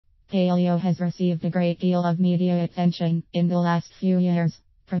Paleo has received a great deal of media attention in the last few years.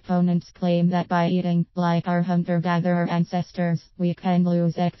 Proponents claim that by eating like our hunter-gatherer ancestors, we can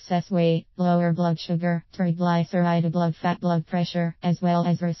lose excess weight, lower blood sugar, triglyceride, blood fat, blood pressure, as well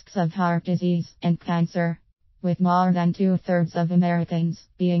as risks of heart disease and cancer. With more than 2/3 of Americans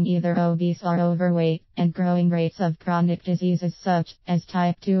being either obese or overweight, and growing rates of chronic diseases such as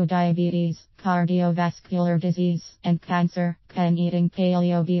type 2 diabetes, cardiovascular disease, and cancer, can eating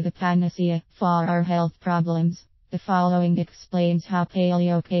paleo be the panacea for our health problems? The following explains how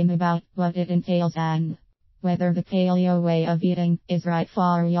paleo came about, what it entails, and whether the paleo way of eating is right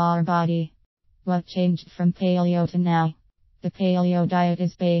for your body. What changed from paleo to now? The paleo diet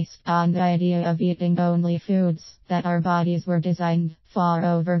is based on the idea of eating only foods that our bodies were designed for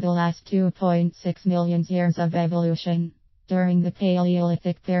over the last 2.6 million years of evolution. During the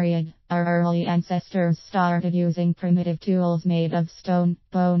Paleolithic period, our early ancestors started using primitive tools made of stone,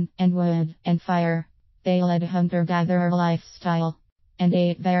 bone, and wood, and fire. They led a hunter-gatherer lifestyle and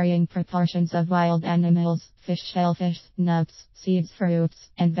ate varying proportions of wild animals, fish, shellfish, nuts, seeds, fruits,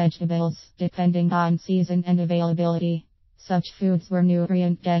 and vegetables, depending on season and availability. Such foods were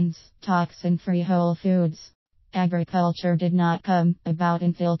nutrient-dense, toxin-free whole foods. Agriculture did not come about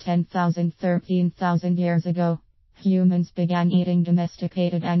until 13,000 years ago. Humans began eating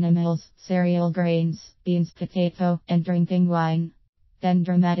domesticated animals, cereal grains, beans, potato, and drinking wine. Then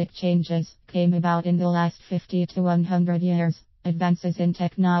dramatic changes came about in the last 50 to 100 years. Advances in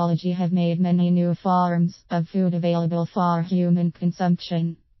technology have made many new forms of food available for human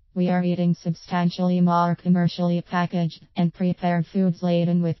consumption. We are eating substantially more commercially packaged and prepared foods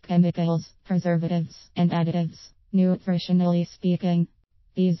laden with chemicals, preservatives, and additives. Nutritionally speaking,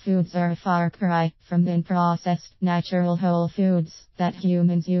 these foods are a far cry from the unprocessed, natural whole foods that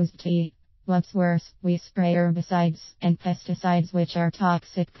humans used to eat. What's worse, we spray herbicides and pesticides, which are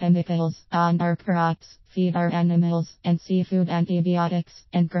toxic chemicals, on our crops, feed our animals, and seafood antibiotics,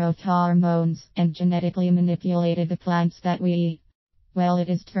 and growth hormones, and genetically manipulated the plants that we eat. Well, it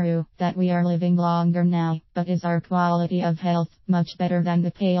is true that we are living longer now, but is our quality of health much better than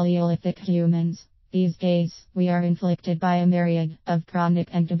the Paleolithic humans? These days, we are inflicted by a myriad of chronic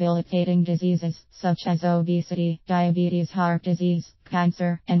and debilitating diseases, such as obesity, diabetes, heart disease,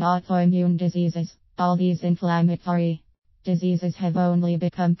 cancer, and autoimmune diseases. All these inflammatory diseases have only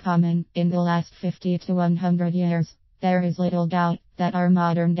become common in the last 50 to 100 years. There is little doubt that our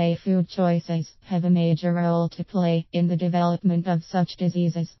modern-day food choices have a major role to play in the development of such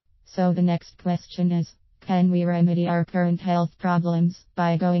diseases. So the next question is, can we remedy our current health problems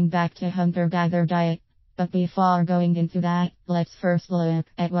by going back to hunter-gatherer diet? But before going into that, let's first look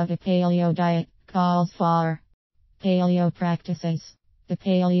at what a paleo diet calls for. Paleo practices. The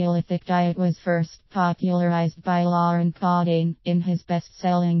Paleolithic diet was first popularized by Lauren Cordain in his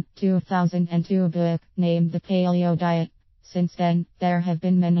best-selling 2002 book named The Paleo Diet. Since then, there have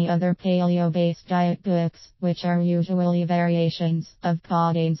been many other paleo-based diet books, which are usually variations of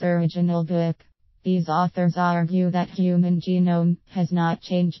Cordain's original book. These authors argue that human genome has not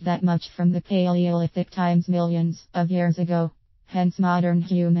changed that much from the Paleolithic times millions of years ago. Hence, modern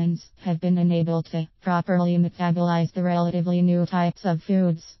humans have been unable to properly metabolize the relatively new types of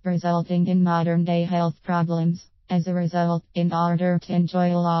foods, resulting in modern-day health problems. As a result, in order to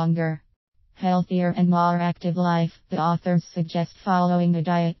enjoy a longer, healthier, and more active life, the authors suggest following a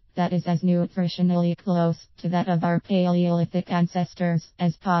diet that is as nutritionally close to that of our Paleolithic ancestors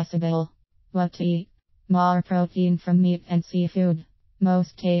as possible. What to eat? More protein from meat and seafood.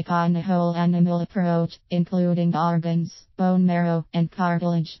 Most take on a whole animal approach, including organs, bone marrow, and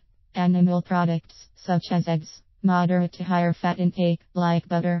cartilage. Animal products, such as eggs. Moderate to higher fat intake, like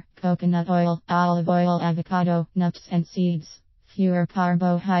butter, coconut oil, olive oil, avocado, nuts, and seeds. Fewer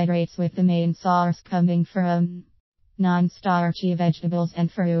carbohydrates, with the main source coming from non-starchy vegetables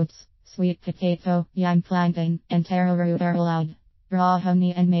and fruits. Sweet potato, yam, plantain, and taro root are allowed. Raw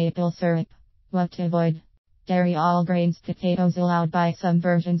honey and maple syrup. What to avoid? Dairy, all grains, potatoes allowed by some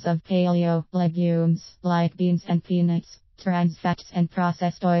versions of paleo, legumes like beans and peanuts, trans fats and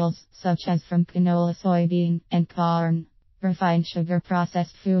processed oils such as from canola, soybean, and corn, refined sugar,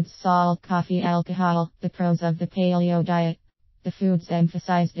 processed foods, salt, coffee, alcohol. The pros of the paleo diet. The foods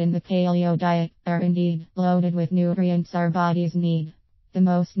emphasized in the paleo diet are indeed loaded with nutrients our bodies need. The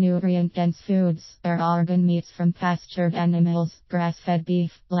most nutrient-dense foods are organ meats from pastured animals, grass-fed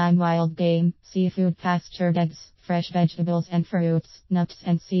beef, lamb, wild game, seafood, pastured eggs, fresh vegetables and fruits, nuts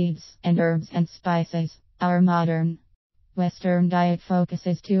and seeds, and herbs and spices. Our modern Western diet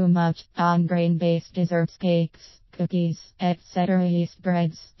focuses too much on grain-based desserts, cakes, cookies, etc., yeast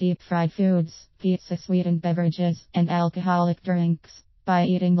breads, deep-fried foods, pizza, sweetened beverages, and alcoholic drinks. By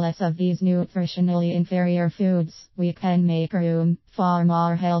eating less of these nutritionally inferior foods, we can make room for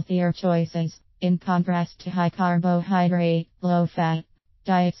more healthier choices, in contrast to high carbohydrate, low fat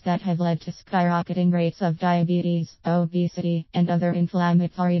diets that have led to skyrocketing rates of diabetes, obesity, and other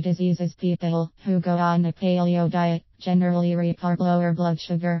inflammatory diseases. People who go on a paleo diet generally report lower blood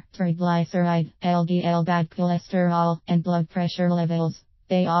sugar, triglyceride, LDL bad cholesterol, and blood pressure levels.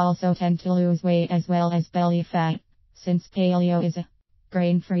 They also tend to lose weight as well as belly fat. Since paleo is a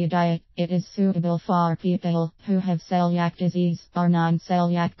grain-free diet, it is suitable for people who have celiac disease or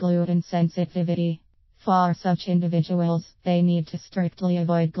non-celiac gluten sensitivity. For such individuals, they need to strictly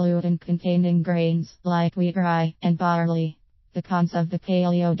avoid gluten-containing grains like wheat, rye, and barley. The cons of the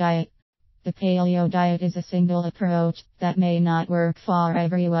paleo diet. The paleo diet is a single approach that may not work for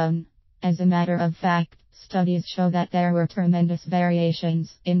everyone. As a matter of fact, studies show that there were tremendous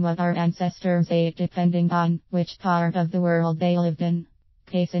variations in what our ancestors ate depending on which part of the world they lived in.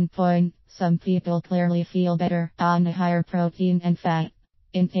 Case in point, some people clearly feel better on a higher protein and fat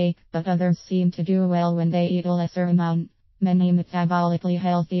intake, but others seem to do well when they eat a lesser amount. Many metabolically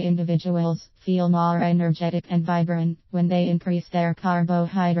healthy individuals feel more energetic and vibrant when they increase their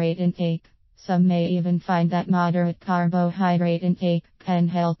carbohydrate intake. Some may even find that moderate carbohydrate intake can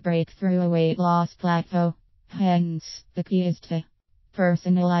help break through a weight loss plateau. Hence, the key is to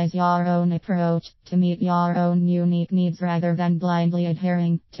personalize your own approach to meet your own unique needs rather than blindly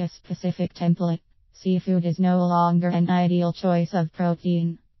adhering to a specific template. Seafood is no longer an ideal choice of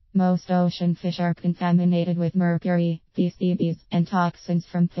protein. Most ocean fish are contaminated with mercury, PCBs, and toxins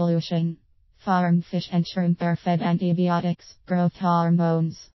from pollution. Farmed fish and shrimp are fed antibiotics, growth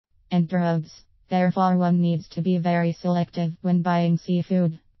hormones, and drugs. Therefore, one needs to be very selective when buying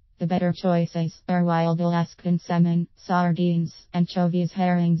seafood. The better choices are wild Alaskan salmon, sardines, anchovies,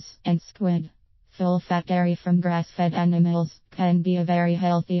 herrings, and squid. Full-fat dairy from grass-fed animals can be a very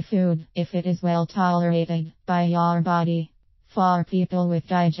healthy food if it is well tolerated by your body. For people with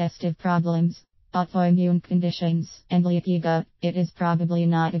digestive problems, autoimmune conditions, and leaky gut, it is probably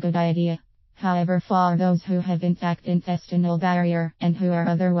not a good idea. However, for those who have intact intestinal barrier and who are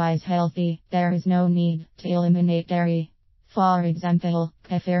otherwise healthy, there is no need to eliminate dairy. For example,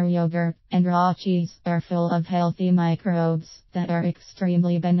 kefir yogurt and raw cheese are full of healthy microbes that are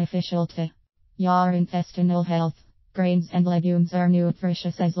extremely beneficial to your intestinal health. Grains and legumes are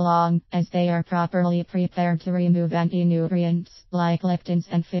nutritious as long as they are properly prepared to remove anti-nutrients like lectins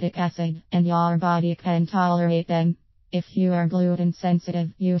and phytic acid, and your body can tolerate them. If you are gluten sensitive,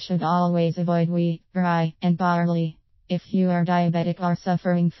 you should always avoid wheat, rye, and barley. If you are diabetic or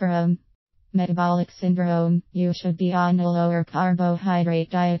suffering from metabolic syndrome, you should be on a lower carbohydrate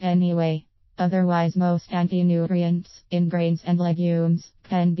diet anyway. Otherwise, most anti-nutrients in grains and legumes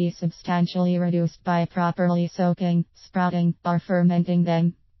can be substantially reduced by properly soaking, sprouting, or fermenting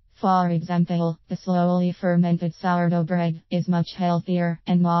them. For example, the slowly fermented sourdough bread is much healthier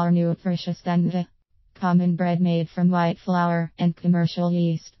and more nutritious than the common bread made from white flour and commercial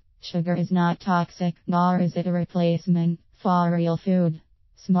yeast. Sugar is not toxic, nor is it a replacement for real food.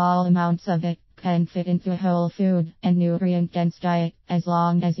 Small amounts of it can fit into a whole food and nutrient-dense diet, as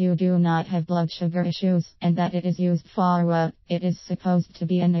long as you do not have blood sugar issues, and that it is used for what it is supposed to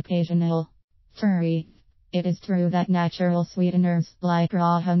be, an occasional treat. It is true that natural sweeteners, like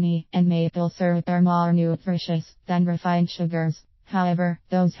raw honey and maple syrup, are more nutritious than refined sugars. However,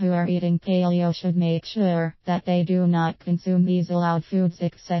 those who are eating paleo should make sure that they do not consume these allowed foods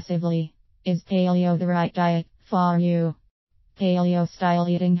excessively. Is paleo the right diet for you? Paleo-style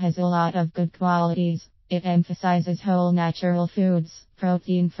eating has a lot of good qualities. It emphasizes whole natural foods,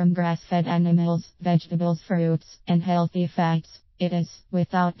 protein from grass-fed animals, vegetables, fruits, and healthy fats. It is,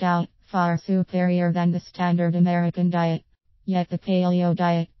 without doubt, far superior than the standard American diet. Yet the paleo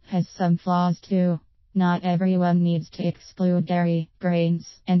diet has some flaws too. Not everyone needs to exclude dairy, grains,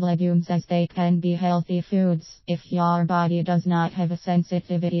 and legumes, as they can be healthy foods if your body does not have a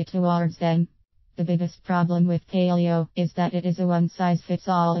sensitivity towards them. The biggest problem with paleo is that it is a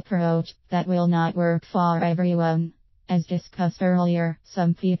one-size-fits-all approach that will not work for everyone. As discussed earlier,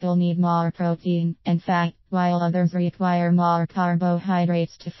 some people need more protein and fat, while others require more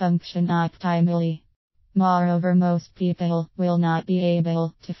carbohydrates to function optimally. Moreover, most people will not be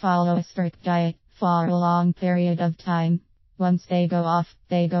able to follow a strict diet for a long period of time. Once they go off,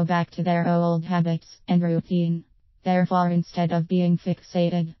 they go back to their old habits and routine. Therefore, instead of being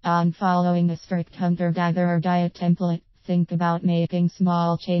fixated on following a strict hunter-gatherer diet template, think about making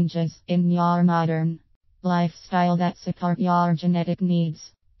small changes in your modern lifestyle that support your genetic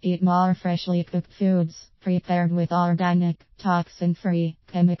needs. Eat more freshly cooked foods, prepared with organic, toxin-free,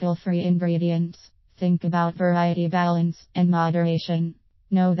 chemical-free ingredients. Think about variety, balance, and moderation.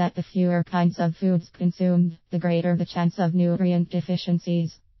 Know that the fewer kinds of foods consumed, the greater the chance of nutrient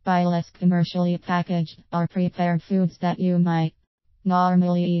deficiencies. Buy less commercially packaged or prepared foods that you might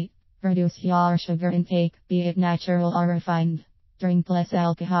normally eat. Reduce your sugar intake, be it natural or refined. Drink less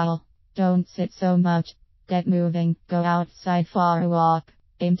alcohol. Don't sit so much. Get moving, go outside for a walk.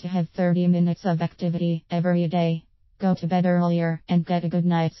 Aim to have 30 minutes of activity every day. Go to bed earlier and get a good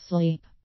night's sleep.